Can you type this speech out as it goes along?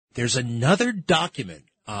there's another document,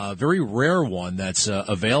 a very rare one that's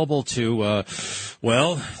available to,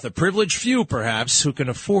 the privileged few, perhaps, who can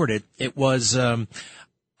afford it. It was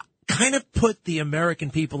kind of put the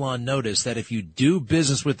American people on notice that if you do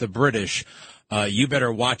business with the British, you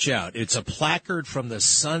better watch out. It's a placard from the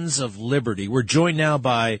Sons of Liberty. We're joined now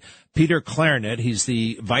by Peter Clarinet. He's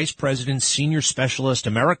the Vice President, Senior Specialist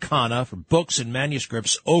Americana for books and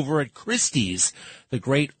manuscripts over at Christie's, the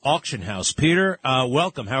great auction house. Peter,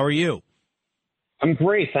 welcome. How are you? I'm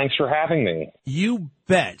great. Thanks for having me. You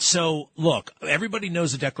bet. So, look, everybody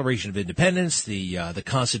knows the Declaration of Independence, the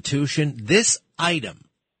Constitution. This item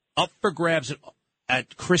up for grabs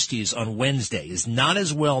at Christie's on Wednesday is not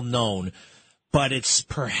as well known, but it's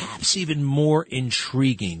perhaps even more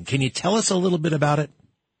intriguing. Can you tell us a little bit about it?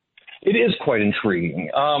 It is quite intriguing.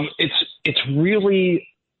 It's really,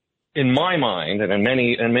 in my mind, and in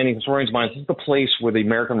many historians' minds, this is the place where the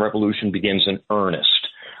American Revolution begins in earnest.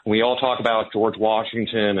 We all talk about George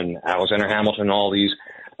Washington and Alexander Hamilton, all these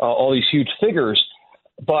huge figures,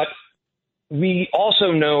 but we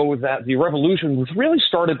also know that the revolution was really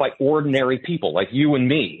started by ordinary people like you and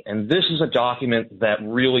me, and this is a document that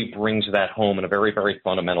really brings that home in a very, very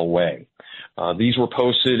fundamental way. These were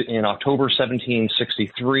posted in October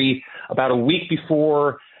 1763, about a week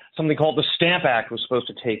before something called the Stamp Act was supposed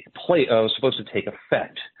to take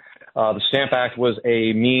effect. The Stamp Act was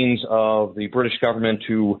a means of the British government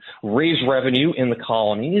to raise revenue in the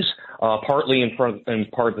colonies, partly in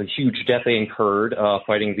part of the huge debt they incurred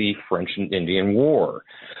fighting the French and Indian War.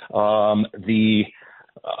 The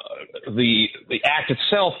act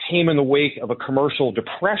itself came in the wake of a commercial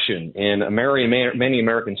depression in many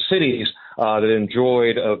American cities that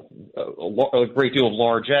enjoyed a great deal of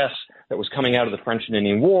largesse that was coming out of the French and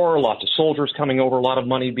Indian War, lots of soldiers coming over, a lot of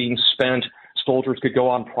money being spent. Soldiers could go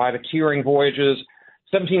on privateering voyages.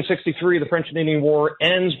 1763, the French and Indian War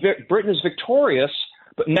ends. Britain is victorious,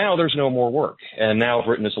 but now there's no more work. And now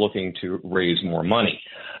Britain is looking to raise more money.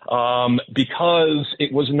 Because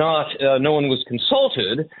it was not, no one was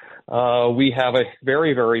consulted, we have a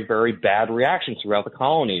very, very, very bad reaction throughout the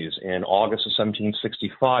colonies. In August of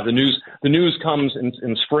 1765, the news comes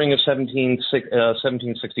in spring of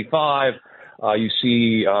 1765. You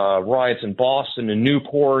see riots in Boston and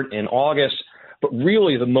Newport in August. But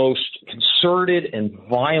really the most concerted and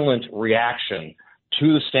violent reaction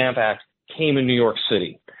to the Stamp Act came in New York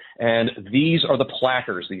City. And these are the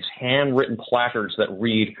placards, these handwritten placards that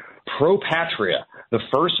read, "Pro Patria, the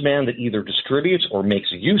first man that either distributes or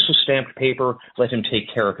makes use of stamped paper, let him take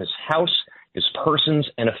care of his house, his persons,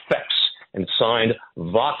 and effects," and signed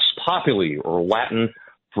Vox Populi, or Latin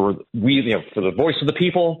for the voice of the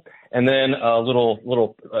people, and then a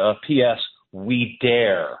little P.S., "We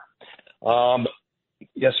dare."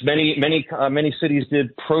 Yes, many cities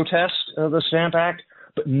did protest the Stamp Act,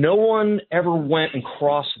 but no one ever went and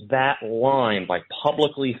crossed that line by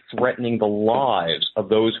publicly threatening the lives of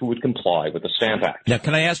those who would comply with the Stamp Act. Now,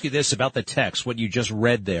 can I ask you this about the text, what you just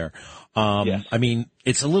read there? Yes. I mean,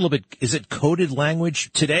 it's a little bit, is it coded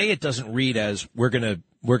language? Today it doesn't read as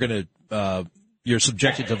you're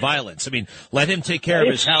subjected to violence. I mean, let him take care of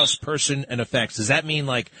his house, person, and effects. Does that mean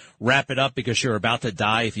like wrap it up because you're about to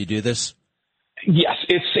die if you do this? Yes,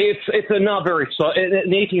 it's a not very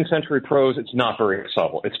in 18th century prose. It's not very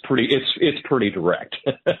subtle. It's pretty direct.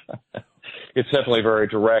 It's definitely very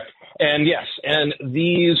direct. And yes, and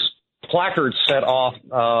these placards set off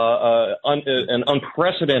an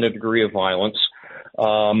unprecedented degree of violence.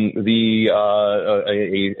 A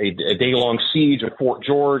day-long siege of Fort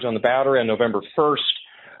George on the Battery on November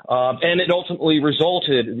 1st. And it ultimately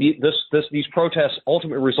resulted, these protests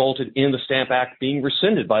ultimately resulted in the Stamp Act being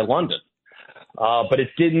rescinded by London. But it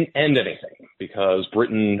didn't end anything because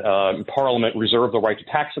Britain, Parliament reserved the right to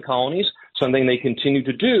tax the colonies, something they continued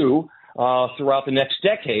to do throughout the next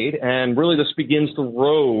decade. And really this begins the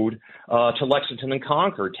road to Lexington and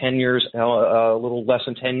Concord, 10 years, a little less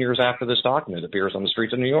than 10 years after this document appears on the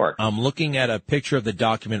streets of New York. I'm looking at a picture of the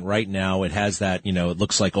document right now. It has that, it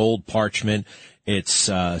looks like old parchment. It's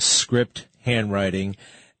script handwriting.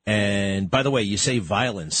 And by the way, you say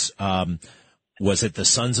violence. Was it the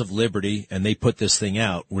Sons of Liberty, and they put this thing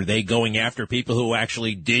out? Were they going after people who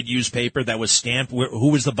actually did use paper that was stamped? Who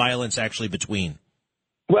was the violence actually between?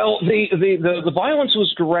 Well, the violence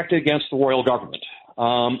was directed against the royal government.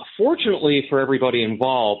 Fortunately for everybody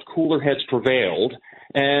involved, cooler heads prevailed,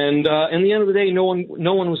 and in the end of the day, no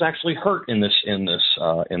one was actually hurt in this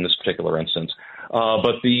particular instance.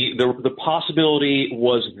 But the possibility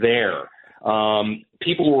was there.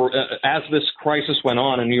 People were, as this crisis went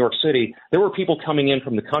on in New York City, there were people coming in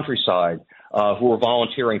from the countryside who were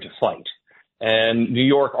volunteering to fight. And New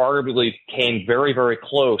York arguably came very, very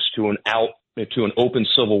close to an open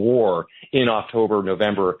civil war in October,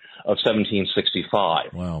 November of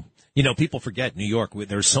 1765. Wow. People forget New York.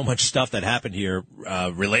 There's so much stuff that happened here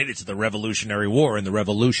related to the Revolutionary War and the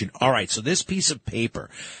Revolution. All right, so this piece of paper,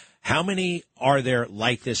 how many are there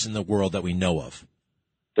like this in the world that we know of?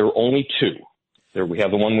 There are only two. We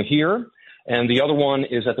have the one here, and the other one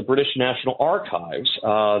is at the British National Archives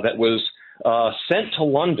that was sent to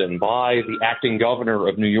London by the acting governor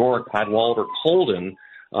of New York, Cadwallader Colden,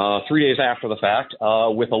 3 days after the fact,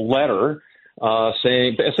 with a letter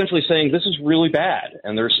essentially saying this is really bad,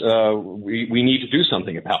 and we need to do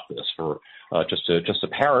something about this. For just to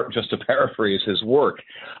paraphrase his work,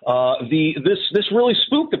 this really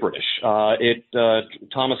spooked the British.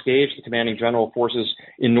 Thomas Gage, the commanding general of forces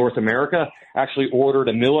in North America, actually ordered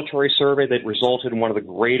a military survey that resulted in one of the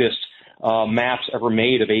greatest maps ever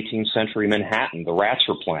made of 18th century Manhattan, the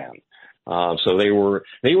Ratzer Plan. So they were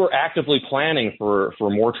actively planning for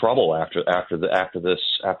more trouble after this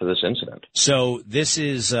incident. So this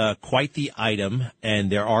is quite the item,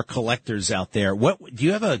 and there are collectors out there. What do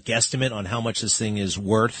you have a guesstimate on how much this thing is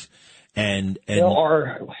worth? And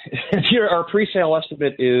our pre-sale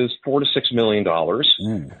estimate is $4 to $6 million.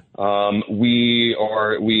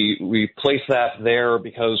 We place that there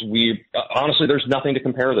because honestly there's nothing to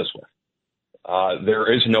compare this with.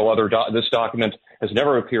 There is no other. This document has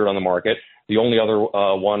never appeared on the market. The only other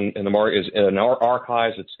one in the market is in our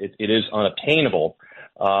archives. It is unobtainable.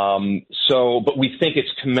 But we think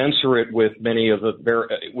it's commensurate with many of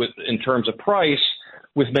in terms of price,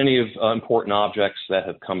 with many of important objects that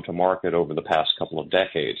have come to market over the past couple of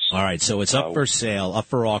decades. All right, so it's up for sale, up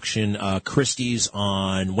for auction. Christie's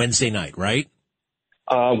on Wednesday night, right?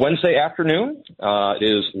 Wednesday afternoon. It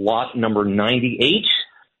is lot number 98.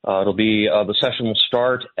 The session will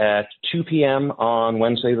start at 2 p.m. on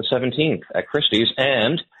Wednesday the 17th at Christie's,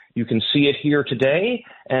 and you can see it here today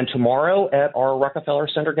and tomorrow at our Rockefeller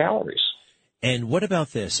Center galleries. And what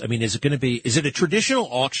about this? I mean, is it a traditional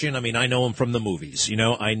auction? I mean, I know them from the movies,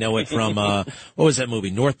 I know it from, what was that movie?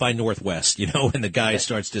 North by Northwest, when the guy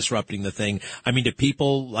starts disrupting the thing. I mean, do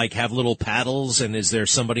people have little paddles, and is there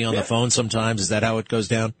somebody on the phone sometimes? Is that how it goes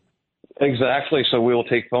down? Exactly. So we will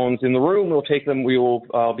take phones in the room. We'll take them. We will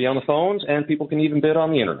be on the phones, and people can even bid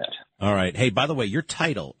on the internet. All right. Hey, by the way, your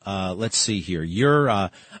title, let's see here. You're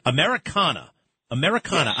Americana.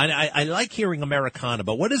 Americana. Yes. I like hearing Americana,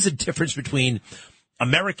 but what is the difference between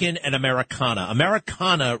American and Americana?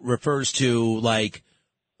 Americana refers to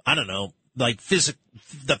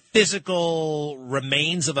the physical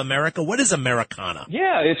remains of America. What is Americana?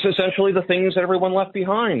 Yeah, it's essentially the things that everyone left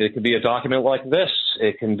behind. It could be a document like this.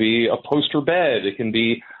 It can be a poster bed. It can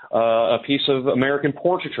be a piece of American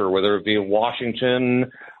portraiture, whether it be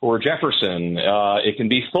Washington or Jefferson. It can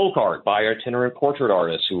be folk art by itinerant portrait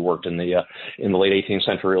artists who worked in the late 18th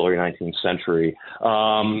century, early 19th century,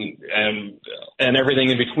 and everything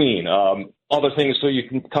in between. Other things, so you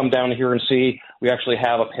can come down here and see, we actually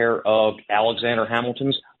have a pair of Alexander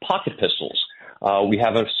Hamilton's pocket pistols. We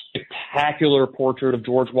have a spectacular portrait of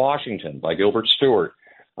George Washington by Gilbert Stuart.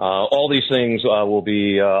 All these things will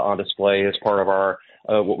be on display as part of our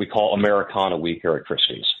what we call Americana Week here at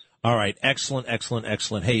Christie's. All right. Excellent.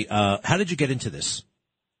 Hey, how did you get into this?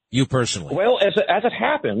 You personally? Well, as it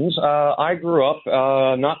happens, I grew up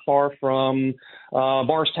not far from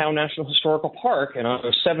Morristown National Historical Park, and I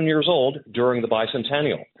was 7 years old during the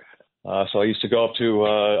bicentennial. So I used to go up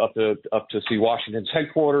to see Washington's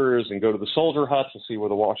headquarters and go to the soldier huts to see where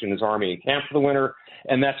the Washington's Army encamped for the winter,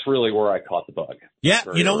 and that's really where I caught the bug. Yeah,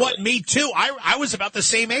 you know what? Me too. I was about the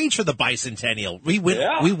same age for the bicentennial. We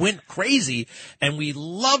went crazy, and we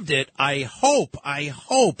loved it. I hope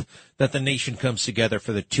that the nation comes together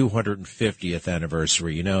for the 250th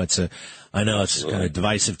anniversary. I know it's kind of a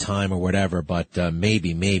divisive time or whatever, but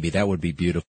maybe that would be beautiful.